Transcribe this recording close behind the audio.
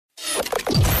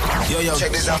Yo,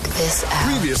 check this out.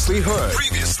 Previously heard.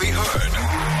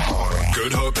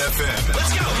 Good Hope FM.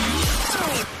 Let's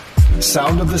go.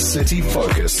 Sound of the City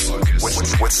Focus.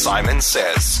 With Saaiman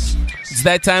Says. It's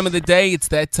that time of the day. It's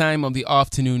that time of the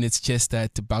afternoon. It's just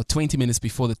at about 20 minutes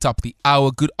before the top of the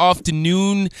hour. Good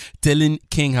afternoon, Dylan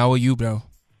King. How are you, bro?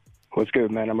 What's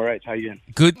good, man? I'm all right. How you doing?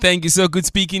 Good, thank you. So good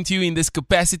speaking to you in this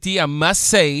capacity. I must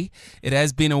say, it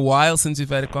has been a while since we've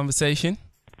had a conversation.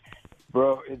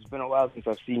 Bro, it's been a while since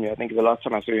I've seen you. I think the last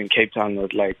time I saw you in Cape Town was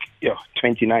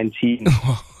 2019,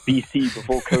 BC,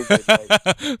 before COVID.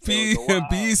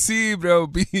 BC, bro,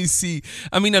 BC.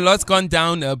 I mean, a lot's gone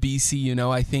down, BC, you know,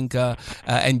 I think,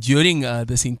 and during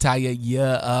this entire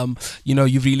year,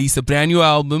 you've released a brand new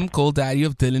album called Diary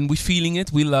of Dylan. We're feeling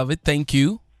it. We love it. Thank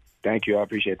you. Thank you. I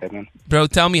appreciate that, man. Bro,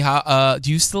 tell me, how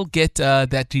do you still get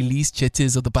that release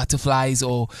jitters or the butterflies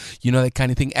or, that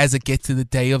kind of thing as it gets to the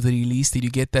day of the release? Did you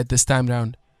get that this time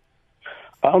round?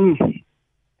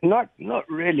 Not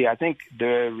really. I think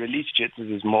the release jitters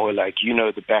is more like,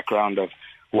 the background of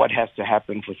what has to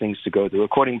happen for things to go. The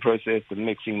recording process, the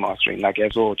mixing, mastering,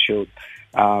 it's all chilled.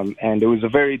 And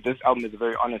this album is a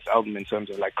very honest album in terms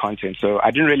of content. So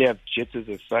I didn't really have jitters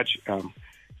as such.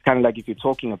 Kind of like if you're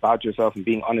talking about yourself and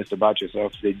being honest about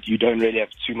yourself, that you don't really have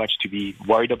too much to be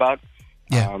worried about.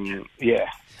 Yeah.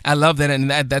 I love that, and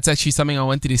that's actually something I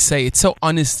wanted to say. It's so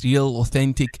honest, real,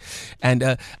 authentic.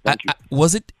 And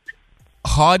was it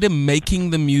harder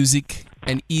making the music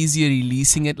and easier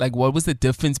releasing it? What was the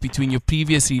difference between your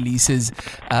previous releases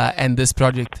and this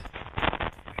project?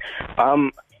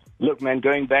 Look, man,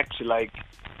 going back to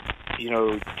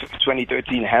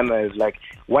 2013 Hammer is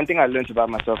one thing I learned about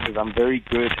myself is I'm very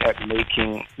good at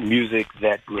making music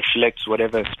that reflects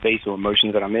whatever space or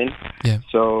emotions that I'm in. Yeah.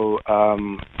 So over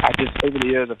the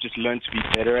years I've just learned to be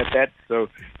better at that. So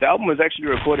the album was actually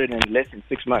recorded in less than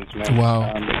 6 months, man. Wow.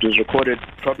 It was recorded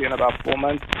probably in about 4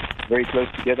 months, very close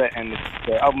together, and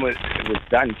the album was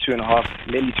done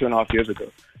nearly 2.5 years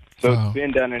ago. So It's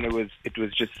been done, and it was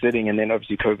just sitting, and then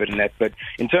obviously COVID and that. But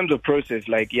in terms of process,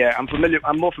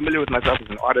 I'm more familiar with myself as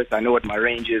an artist. I know what my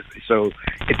range is, so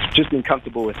it's just being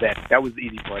comfortable with that. That was the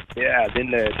easy part. Yeah,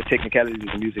 then the technicalities of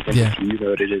the music, and you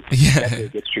know what it is. Yeah. That's where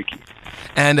it gets tricky.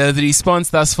 And the response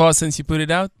thus far since you put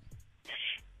it out?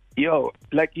 Yo,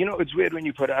 it's weird when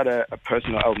you put out a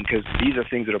personal album because these are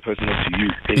things that are personal to you.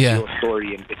 It's your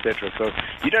story and etc. So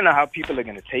you don't know how people are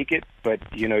going to take it, but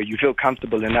you feel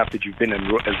comfortable enough that you've been as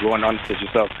raw and honest as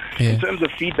yourself. Yeah. In terms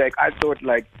of feedback, I thought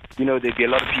there'd be a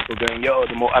lot of people going, yo,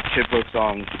 the more up-tempo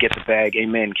songs, Get the Bag,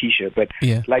 Amen, Keisha. But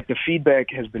the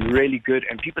feedback has been really good,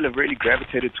 and people have really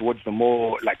gravitated towards the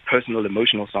more personal,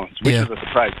 emotional songs, which is a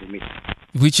surprise for me.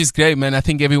 Which is great, man. I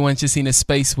think everyone's just in a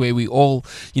space where we all,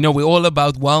 we're all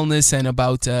about wellness and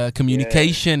about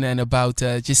communication and about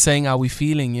just saying how we're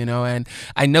feeling, And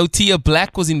I know Tia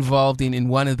Black was involved in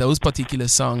one of those particular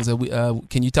songs.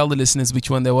 Can you tell the listeners which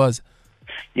one there was?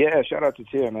 Yeah, shout out to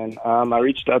Tia, man. I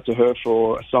reached out to her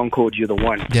for a song called You're the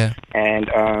One. Yeah. And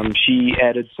she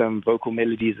added some vocal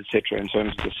melodies, etc. in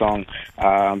terms of the song.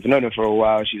 I've known her for a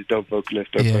while. She's a dope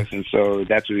vocalist, dope person. So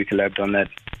that's where we collabed on that.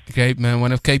 Great, man.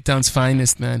 One of Cape Town's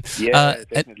finest, man. Yeah,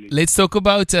 definitely. Let's talk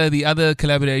about the other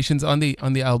collaborations on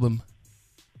the album.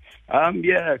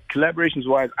 Collaborations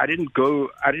wise, I didn't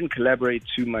collaborate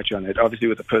too much on it. Obviously,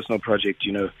 with a personal project,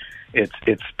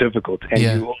 it's difficult,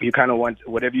 and you kind of want,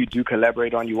 whatever you do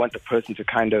collaborate on, you want the person to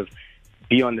kind of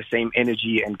be on the same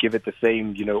energy and give it the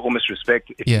same, almost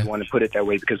respect, if you want to put it that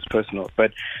way, because it's personal.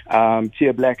 But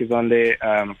Tia Black is on there.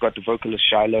 I've got the vocalist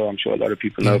Shiloh. I'm sure a lot of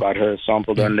people know about her.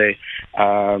 Sampled on there.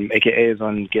 AKA is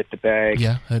on Get the Bag.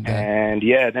 Yeah, heard that. And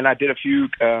then I did a few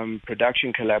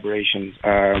production collaborations.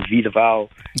 V the Vow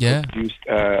produced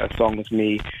a song with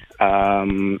me.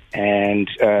 And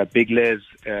Big Les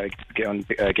on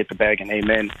Get the Bag and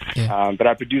Amen. But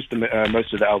I produced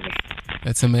most of the album.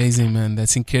 That's amazing, man.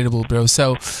 That's incredible, bro.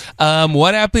 So,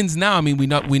 what happens now? I mean,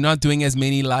 we're not doing as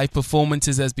many live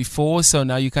performances as before. So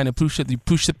now you kind of push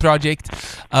the project.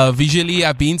 Visually,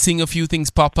 I've been seeing a few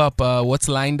things pop up. What's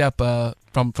lined up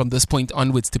from this point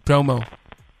onwards to promo?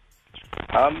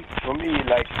 For me,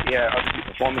 obviously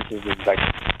performances is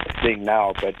a thing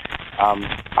now, but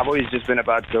I've always just been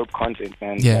about dope content,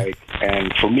 man.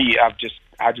 And for me, I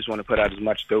just want to put out as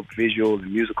much dope visual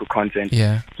and musical content,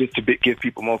 just to give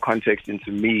people more context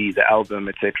into me, the album,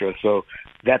 etc. So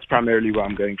that's primarily where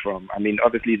I'm going from. I mean,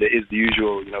 obviously there is the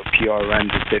usual, PR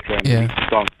runs, etc. and the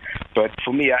song. But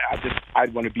for me,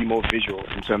 I'd want to be more visual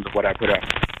in terms of what I put out.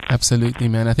 Absolutely,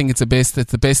 man. I think it's the best.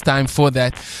 It's the best time for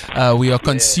that. We are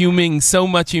consuming so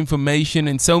much information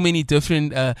and so many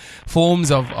different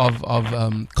forms of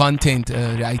content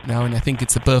right now, and I think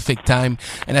it's the perfect time.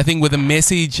 And I think with the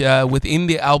message within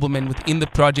the album and within the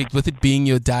project, with it being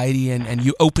your diary and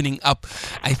you opening up,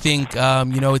 I think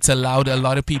it's allowed a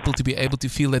lot of people to be able to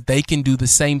feel that they can do the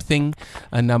same thing.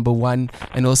 Number one,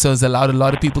 and also has allowed a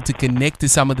lot of people to connect to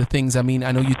some of the things. I mean,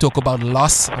 I know you talk about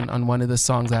loss on one of the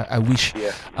songs. I wish.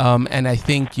 Yeah. And I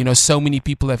think, so many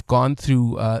people have gone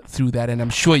through that, and I'm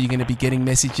sure you're going to be getting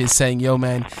messages saying, yo,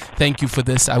 man, thank you for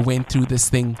this. I went through this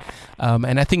thing.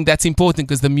 And I think that's important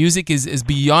because the music is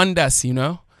beyond us,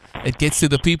 It gets to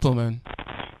the people, man.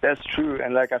 That's true.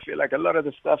 And I feel like a lot of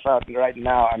the stuff out right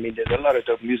now, I mean, there's a lot of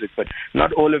dope music, but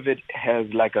not all of it has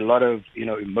a lot of,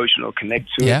 emotional connect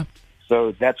to it.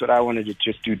 So that's what I wanted to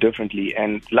just do differently.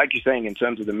 And like you're saying, in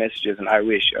terms of the messages and I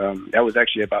wish, that was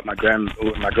actually about my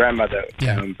grandmother,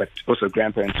 but also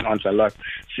grandparents and aunts a lot.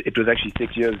 It was actually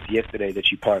 6 years yesterday that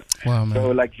she passed. Wow, man.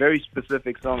 So very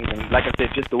specific songs. And like I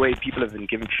said, just the way people have been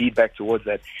giving feedback towards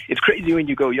that. It's crazy when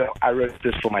you go, yo, I wrote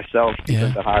this for myself in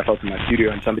terms of how I felt in my studio,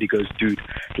 and somebody goes, dude,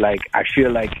 I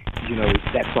feel like,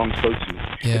 that song spoke to me.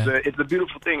 Yeah. It's a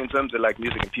beautiful thing in terms of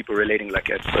music and people relating like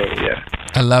that. So, yeah.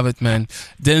 I love it, man.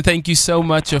 Dylan, thank you so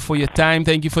much for your time.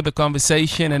 Thank you for the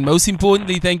conversation. And most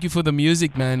importantly, thank you for the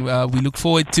music, man. We look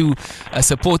forward to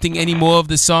supporting any more of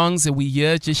the songs that we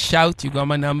hear. Just shout. You got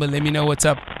my number. Let me know what's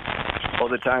up. All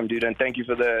the time, dude. And thank you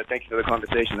for the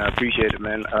conversation. I appreciate it,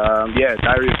 man.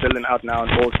 Diary of Dylan out now on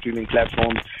all streaming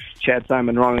platforms. Chad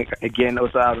Saaiman Wrong again,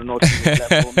 also out on all streaming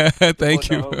platforms. Thank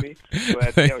you.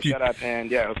 Thank you. Shout out,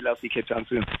 and hopefully I'll see kids on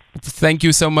soon. Thank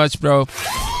you so much, bro. Feel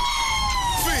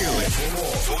it.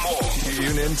 For more,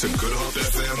 tune in to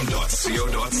goodhopefm.co.za.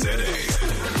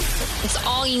 It's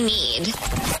all you need.